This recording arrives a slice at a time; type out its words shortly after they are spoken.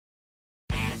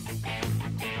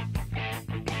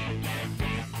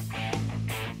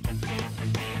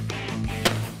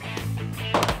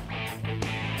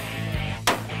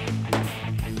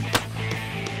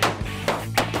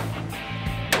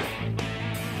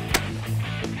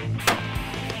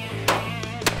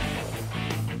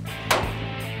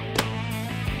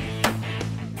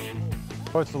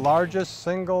So it's the largest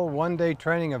single one-day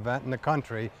training event in the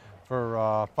country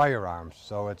for firearms.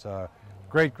 So it's a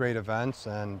great event,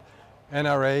 and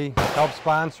NRA helps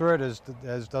sponsor it,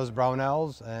 as does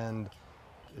Brownells, and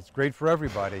it's great for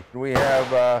everybody. We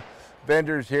have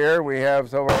vendors here, we have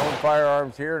some of our own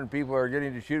firearms here, and people are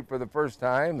getting to shoot for the first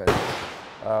time. And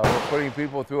we're putting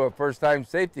people through a first-time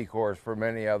safety course for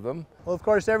many of them. Well, of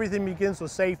course, everything begins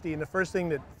with safety, and the first thing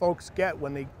that folks get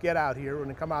when they get out here, when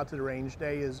they come out to the range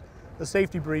day, is a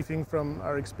safety briefing from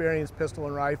our experienced pistol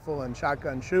and rifle and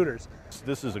shotgun shooters.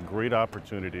 This is a great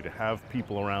opportunity to have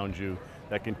people around you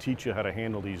that can teach you how to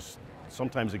handle these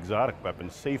sometimes exotic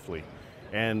weapons safely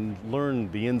and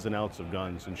learn the ins and outs of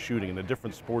guns and shooting and the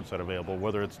different sports that are available,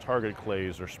 whether it's target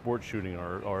clays or sport shooting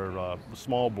or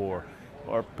small bore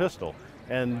or pistol,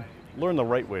 and learn the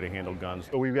right way to handle guns.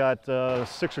 So we've got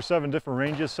 6 or 7 different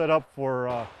ranges set up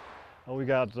for, we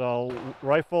got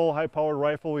rifle, high-powered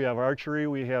rifle, we have archery,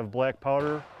 we have black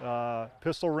powder,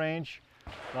 pistol range,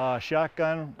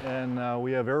 shotgun, and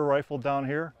we have air rifle down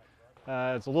here.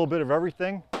 It's a little bit of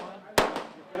everything.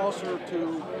 Closer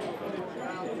to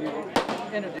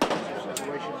the introduction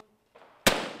situation.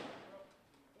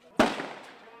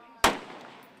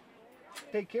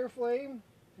 Take careful aim,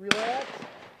 relax,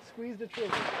 squeeze the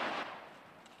trigger.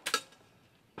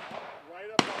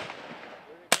 Right up.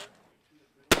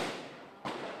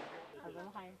 A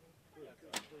little higher.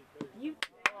 You.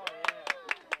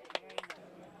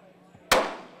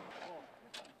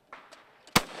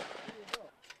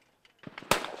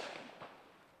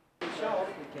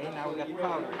 Okay, now we got the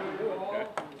powder.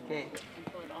 Okay.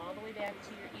 Pull it all the way back to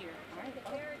your ear.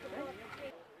 All right.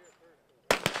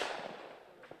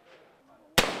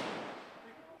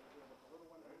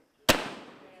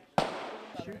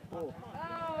 Shoot. Oh.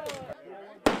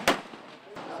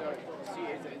 So, see,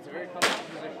 it's a very comfortable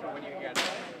position when you get it.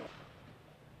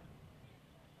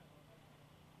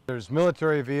 There's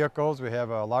military vehicles. We have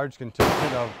a large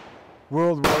contingent of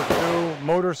World War II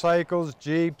motorcycles,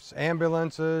 jeeps,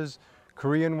 ambulances,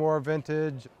 Korean War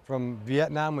vintage. From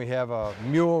Vietnam, we have a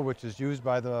mule, which is used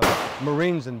by the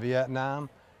Marines in Vietnam.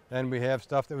 And we have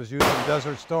stuff that was used in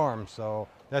Desert Storm, so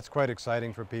that's quite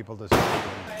exciting for people to see.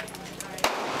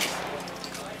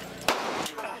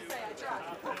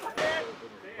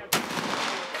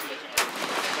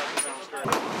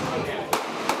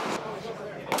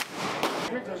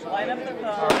 Line up the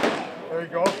car. There you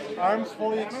go. Arms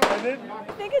fully extended.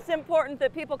 I think it's important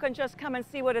that people can just come and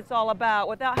see what it's all about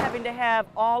without having to have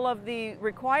all of the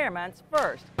requirements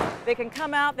first. They can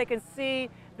come out, they can see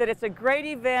that it's a great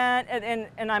event,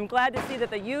 and I'm glad to see that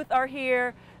the youth are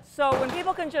here. So when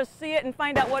people can just see it and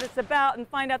find out what it's about and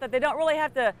find out that they don't really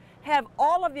have to have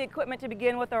all of the equipment to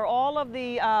begin with or all of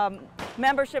the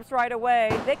memberships right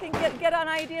away, they can get an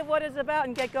idea of what it's about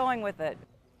and get going with it.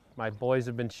 My boys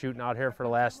have been shooting out here for the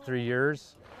last 3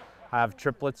 years. I have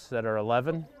triplets that are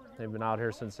 11. They've been out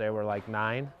here since they were like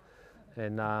 9.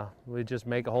 And we just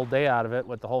make a whole day out of it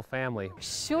with the whole family.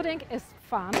 Shooting is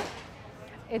fun.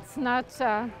 It's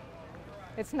nothing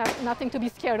to be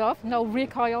scared of, no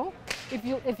recoil if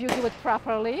you do it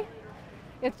properly.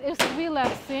 It's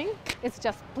relaxing, it's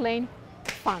just plain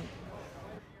fun.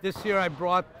 This year I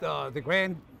brought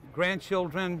the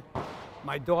grandchildren,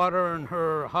 my daughter and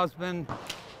her husband.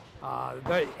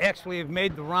 They actually have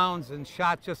made the rounds and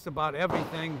shot just about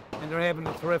everything, and they're having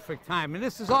a terrific time. And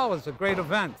this is always a great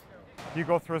event. You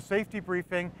go through a safety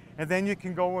briefing, and then you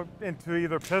can go into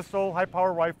either pistol,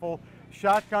 high-power rifle,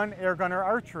 shotgun, air gun, or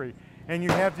archery. And you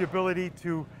have the ability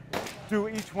to do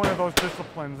each one of those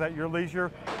disciplines at your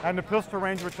leisure. And the pistol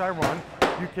range, which I run,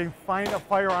 you can find a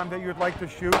firearm that you'd like to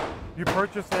shoot. You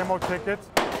purchase ammo tickets,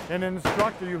 and an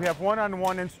instructor, you have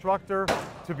one-on-one instructor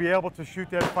to be able to shoot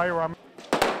that firearm.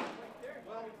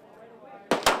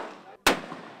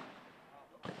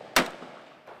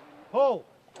 Pull.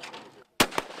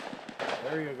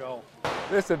 There you go.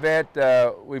 This event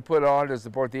we put on to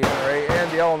support the NRA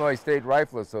and the Illinois State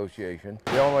Rifle Association.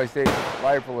 The Illinois State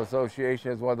Rifle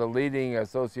Association is one of the leading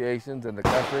associations in the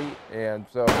country, and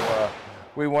so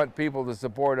we want people to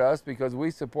support us because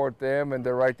we support them and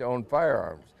their right to own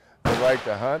firearms, the right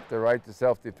to hunt, the right to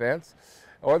self-defense,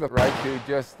 or the right to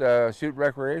just shoot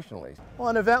recreationally. Well,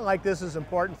 an event like this is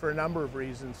important for a number of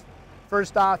reasons.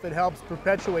 First off, it helps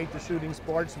perpetuate the shooting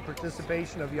sports and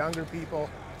participation of younger people.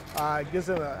 It gives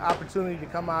them an opportunity to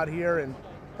come out here and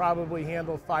probably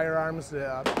handle firearms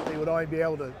they would only be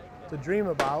able to dream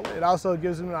about. It also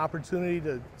gives them an opportunity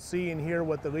to see and hear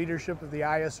what the leadership of the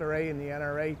ISRA and the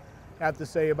NRA have to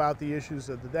say about the issues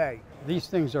of the day. These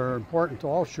things are important to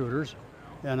all shooters,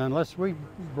 and unless we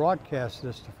broadcast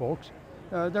this to folks,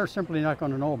 they're simply not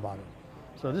going to know about it.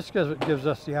 So this gives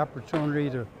us the opportunity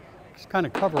to kind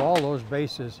of cover all those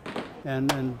bases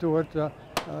and do it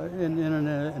in an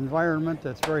environment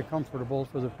that's very comfortable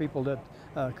for the people that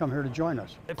come here to join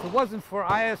us. If it wasn't for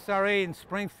ISRA in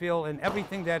Springfield and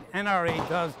everything that NRA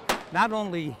does, not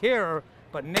only here,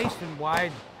 but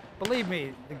nationwide, believe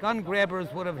me, the gun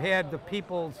grabbers would have had the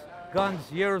people's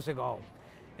guns years ago.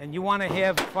 And you want to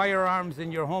have firearms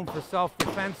in your home for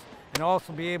self-defense and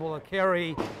also be able to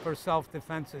carry for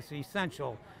self-defense is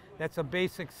essential. That's a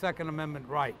basic Second Amendment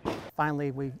right.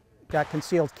 Finally, we got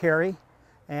concealed carry,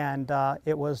 and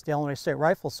it was the Illinois State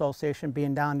Rifle Association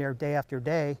being down there day after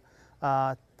day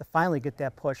to finally get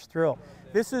that pushed through.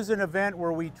 This is an event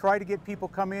where we try to get people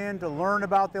come in to learn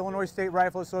about the Illinois State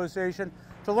Rifle Association,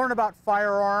 to learn about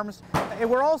firearms, and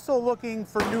we're also looking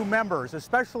for new members,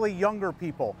 especially younger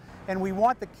people. And we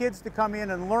want the kids to come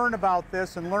in and learn about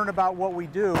this and learn about what we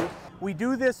do. We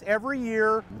do this every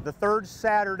year, the third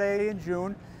Saturday in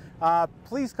June.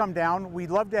 Please come down.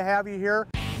 We'd love to have you here.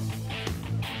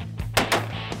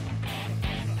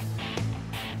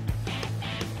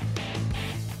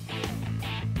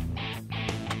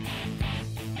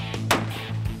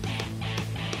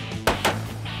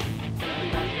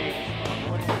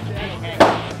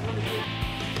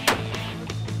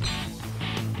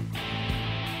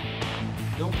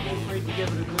 Don't be afraid to give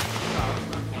it a good shot.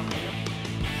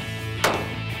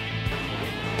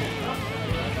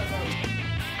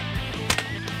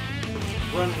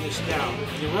 Run this down.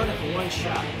 You run it for one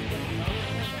shot.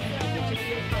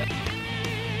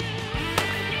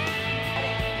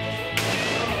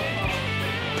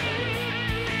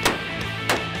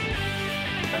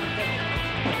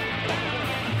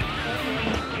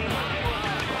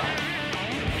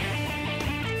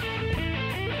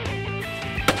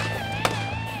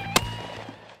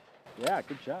 Yeah,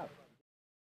 good job.